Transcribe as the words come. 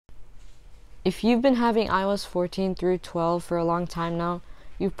If you've been having iOS 14 through 12 for a long time now,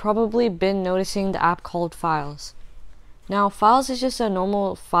 you've probably been noticing the app called Files. Now, Files is just a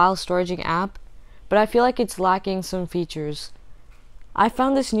normal file storage app, but I feel like it's lacking some features. I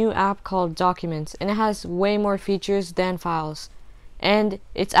found this new app called Documents, and it has way more features than Files, and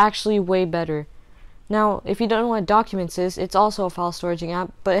it's actually way better. Now, if you don't know what Documents is, it's also a file storage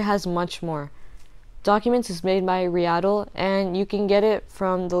app, but it has much more. Documents is made by Readdle, and you can get it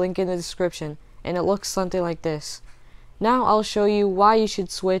from the link in the description, and it looks something like this. Now I'll show you why you should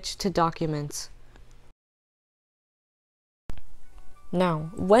switch to Documents.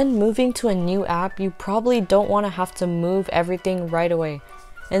 Now, when moving to a new app, you probably don't want to have to move everything right away.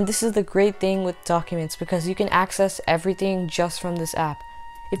 And this is the great thing with Documents, because you can access everything just from this app.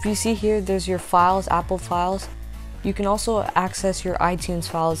 If you see here, there's your files, Apple files. You can also access your iTunes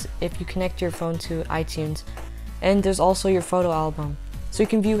files if you connect your phone to iTunes. And there's also your photo album. So you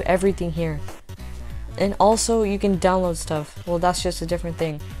can view everything here. And also you can download stuff. Well, that's just a different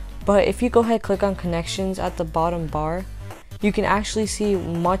thing. But if you go ahead and click on connections at the bottom bar, you can actually see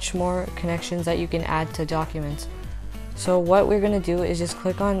much more connections that you can add to Documents. So what we're going to do is just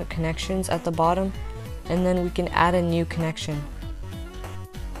click on connections at the bottom, and then we can add a new connection.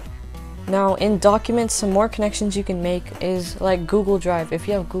 Now in Documents, some more connections you can make is like Google Drive. If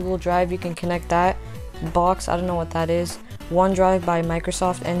you have Google Drive, you can connect that. Box, I don't know what that is. OneDrive by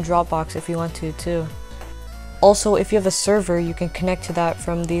Microsoft, and Dropbox if you want to too. Also, if you have a server, you can connect to that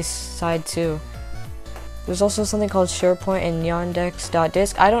from this side too. There's also something called SharePoint and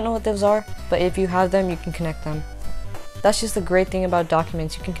Yandex.disk. I don't know what those are, but if you have them, you can connect them. That's just the great thing about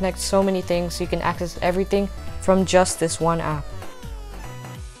Documents. You can connect so many things, so you can access everything from just this one app.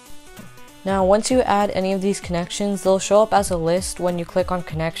 Now, once you add any of these connections, they'll show up as a list when you click on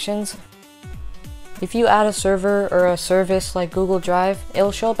connections. If you add a server or a service like Google Drive,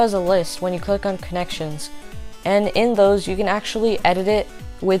 it'll show up as a list when you click on connections. And in those, you can actually edit it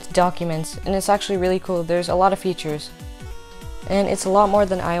with Documents, and it's actually really cool. There's a lot of features, and it's a lot more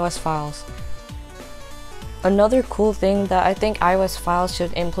than iOS files. Another cool thing that I think iOS files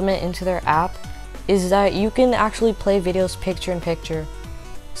should implement into their app is that you can actually play videos picture-in-picture.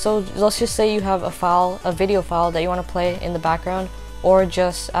 So let's just say you have a video file that you want to play in the background, or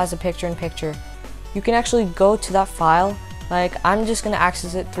just as a picture-in-picture. You can actually go to that file. Like, I'm just going to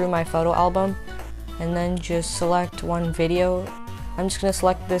access it through my photo album, and then just select one video. I'm just going to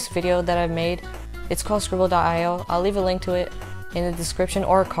select this video that I've made. It's called scribble.io. I'll leave a link to it in the description,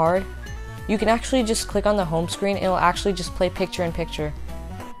 or a card. You can actually just click on the home screen, and it'll actually just play picture-in-picture.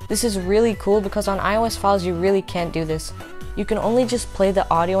 This is really cool because on iOS files you really can't do this. You can only just play the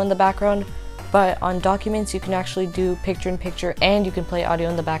audio in the background, but on Documents you can actually do picture-in-picture and you can play audio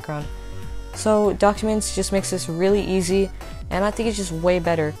in the background. So Documents just makes this really easy, and I think it's just way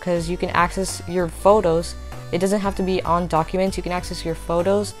better because you can access your photos. It doesn't have to be on Documents. You can access your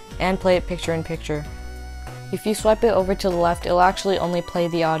photos and play it picture-in-picture. If you swipe it over to the left, it'll actually only play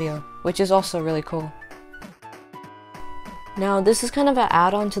the audio, which is also really cool. Now this is kind of an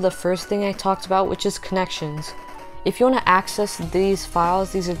add-on to the first thing I talked about, which is connections. If you want to access these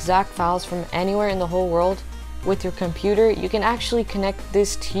files, these exact files from anywhere in the whole world with your computer, you can actually connect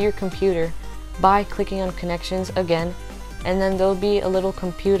this to your computer by clicking on connections again, and then there'll be a little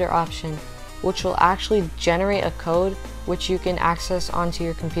computer option which will actually generate a code which you can access onto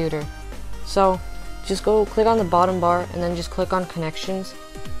your computer. So just go click on the bottom bar and then just click on connections,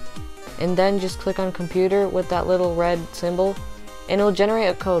 and then just click on computer with that little red symbol, and it'll generate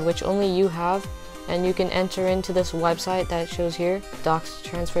a code which only you have, and you can enter into this website that shows here,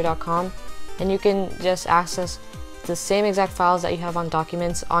 docstransfer.com, and you can just access the same exact files that you have on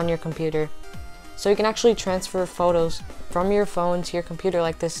Documents on your computer. So you can actually transfer photos from your phone to your computer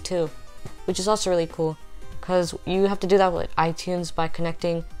like this too, which is also really cool because you have to do that with iTunes by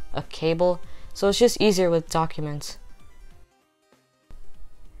connecting a cable, so it's just easier with Documents.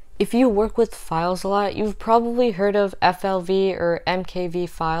 If you work with files a lot, you've probably heard of FLV or MKV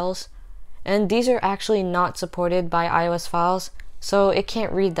files, and these are actually not supported by iOS files, so it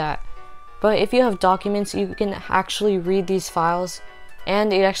can't read that. But if you have Documents, you can actually read these files,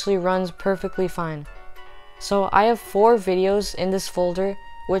 and it actually runs perfectly fine. So I have 4 videos in this folder,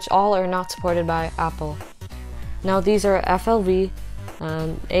 which all are not supported by Apple. Now these are FLV,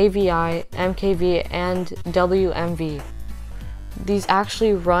 AVI, MKV, and WMV. These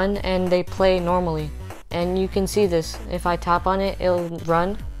actually run and they play normally, and you can see this. If I tap on it, it'll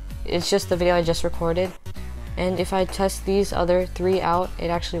run. It's just the video I just recorded, and if I test these other 3 out, it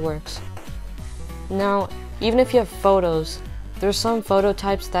actually works. Now, even if you have photos, there's some photo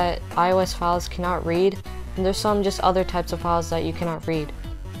types that iOS files cannot read, and there's some just other types of files that you cannot read.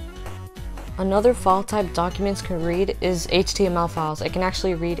 Another file type documents can read is HTML files. It can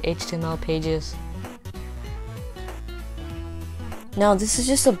actually read HTML pages. Now this is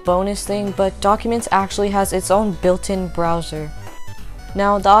just a bonus thing, but Documents actually has its own built-in browser.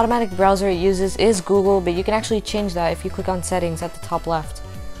 Now the automatic browser it uses is Google, but you can actually change that if you click on settings at the top left.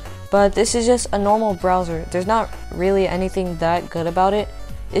 But this is just a normal browser. There's not really anything that good about it.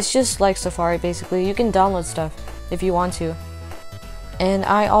 It's just like Safari basically. You can download stuff if you want to. And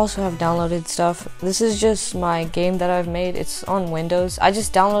I also have downloaded stuff. This is just my game that I've made. It's on Windows. I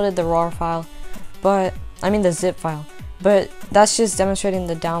just downloaded the RAR file, the zip file. But that's just demonstrating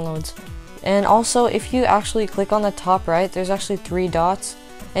the downloads. And also, if you actually click on the top right, there's actually 3 dots,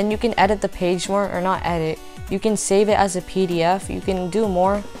 and you can edit the page more, or not edit. You can save it as a PDF. You can do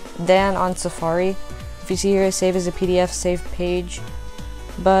more than on Safari. If you see here, save as a PDF, save page.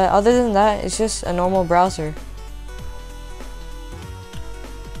 But other than that, it's just a normal browser.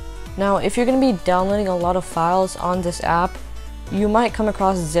 Now, if you're going to be downloading a lot of files on this app, you might come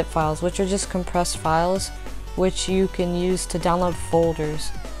across zip files, which are just compressed files, which you can use to download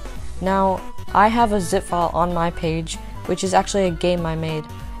folders. Now, I have a zip file on my page, which is actually a game I made.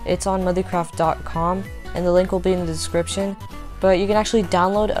 It's on mothercraft.com, and the link will be in the description. But you can actually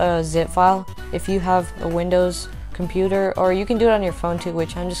download a zip file if you have a Windows computer, or you can do it on your phone too,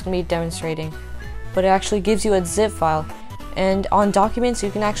 which I'm just going to be demonstrating. But it actually gives you a zip file, and on Documents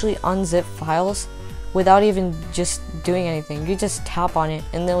you can actually unzip files without even just doing anything. You just tap on it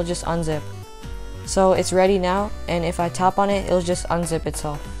and they'll just unzip. So it's ready now, and if I tap on it, it'll just unzip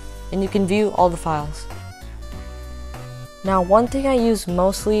itself, and you can view all the files. Now, one thing I use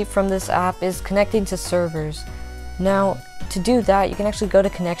mostly from this app is connecting to servers. Now, to do that, you can actually go to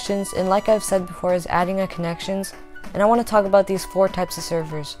connections, and like I've said before, is adding a connections, and I want to talk about these 4 types of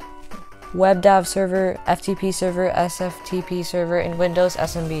servers: WebDAV server, FTP server, SFTP server, and Windows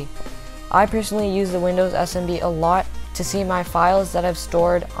SMB. I personally use the Windows SMB a lot to see my files that I've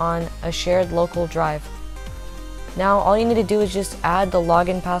stored on a shared local drive. Now all you need to do is just add the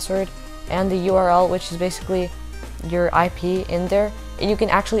login password and the URL, which is basically your IP, in there, and you can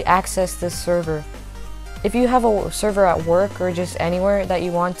actually access this server. If you have a server at work or just anywhere that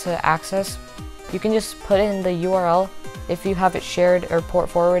you want to access, you can just put in the URL if you have it shared or port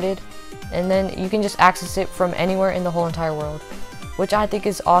forwarded, and then you can just access it from anywhere in the whole entire world, which I think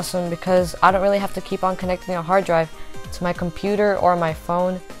is awesome because I don't really have to keep on connecting a hard drive to my computer or my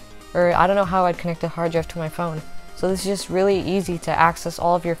phone, or I don't know how I'd connect a hard drive to my phone. So this is just really easy to access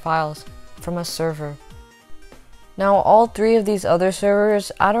all of your files from a server. Now all 3 of these other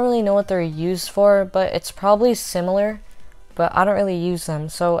servers, I don't really know what they're used for, but it's probably similar, but I don't really use them.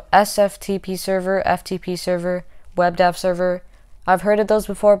 So SFTP server, FTP server, WebDAV server, I've heard of those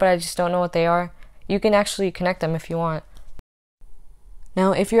before, but I just don't know what they are. You can actually connect them if you want.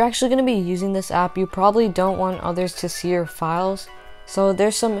 Now, if you're actually going to be using this app, you probably don't want others to see your files, so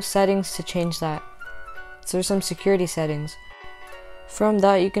there's some settings to change that. So there's some security settings. From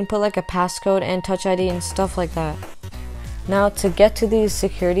that, you can put like a passcode and Touch ID and stuff like that. Now, to get to these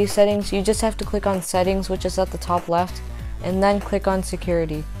security settings, you just have to click on Settings, which is at the top left, and then click on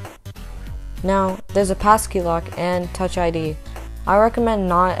Security. Now, there's a passkey lock and Touch ID. I recommend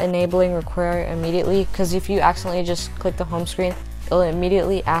not enabling Require immediately, because if you accidentally just click the home screen, it'll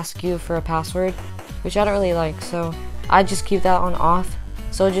immediately ask you for a password, which I don't really like, so I just keep that on off,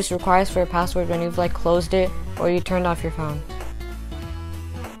 so it just requires for a password when you've like closed it or you turned off your phone.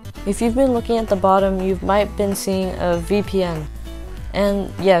 If you've been looking at the bottom, you might been seeing a VPN,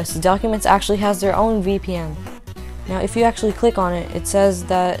 and yes, Documents actually has their own VPN. Now if you actually click on it, it says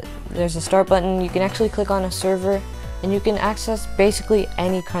that there's a start button. You can actually click on a server and you can access basically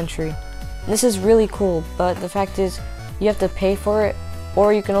any country. This is really cool, but the fact is you have to pay for it,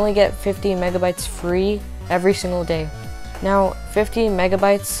 or you can only get 50 megabytes free every single day. Now 50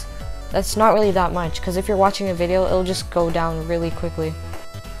 megabytes, that's not really that much, because if you're watching a video, it'll just go down really quickly.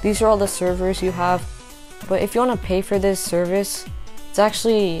 These are all the servers you have, but if you want to pay for this service, it's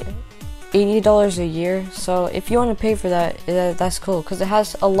actually $80 a year. So if you want to pay for that, that's cool, because it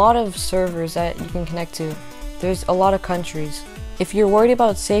has a lot of servers that you can connect to. There's a lot of countries. If you're worried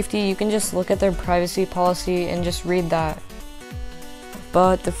about safety, you can just look at their privacy policy and just read that.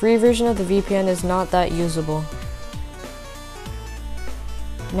 But the free version of the VPN is not that usable.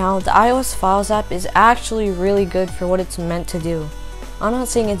 Now, the iOS Files app is actually really good for what it's meant to do. I'm not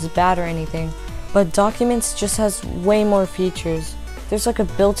saying it's bad or anything, but Documents just has way more features. There's like a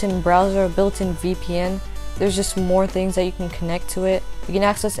built-in browser, a built-in VPN. There's just more things that you can connect to it. You can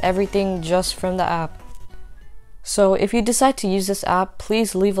access everything just from the app. So if you decide to use this app,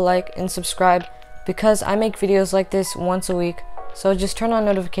 please leave a like and subscribe, because I make videos like this once a week, So just turn on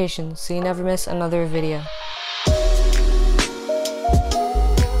notifications so you never miss another video.